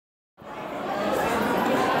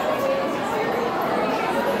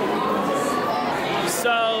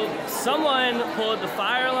someone pulled the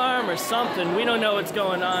fire alarm or something. We don't know what's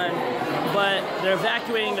going on, but they're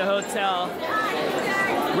evacuating the hotel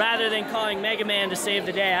rather than calling Mega Man to save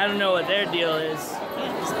the day. I don't know what their deal is.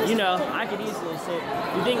 You know, I could easily save.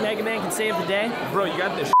 You think Mega Man can save the day? Bro, you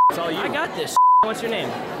got this. It's all you. I got this. What's your name?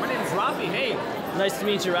 My name's Rafi. Hey. Nice to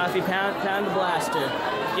meet you, Rafi. Pound the blaster.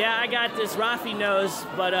 Yeah, I got this. Rafi knows,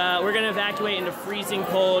 but we're gonna evacuate into freezing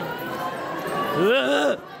cold.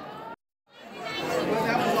 Ugh.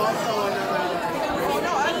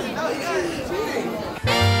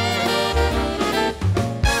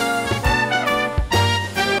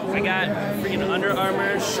 I got freaking Under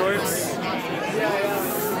Armour shorts.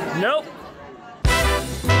 Nope.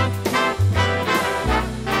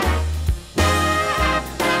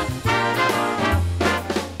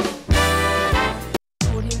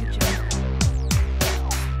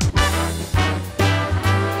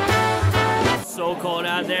 So cold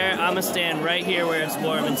out there. I'm gonna stand right here where it's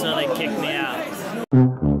warm until they kick me out.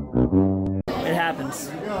 It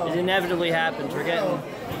happens. It inevitably happens. We're getting.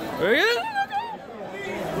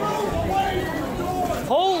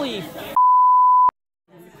 Holy.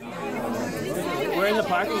 We're in the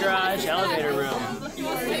parking garage elevator room.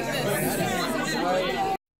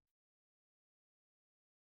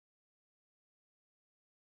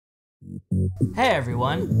 Hey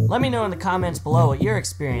everyone, let me know in the comments below what your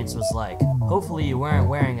experience was like. Hopefully you weren't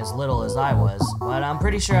wearing as little as I was, but I'm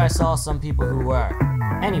pretty sure I saw some people who were.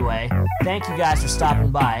 Anyway, thank you guys for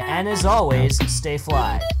stopping by, and as always, stay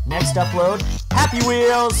fly. Next upload, Happy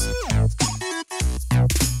Wheels!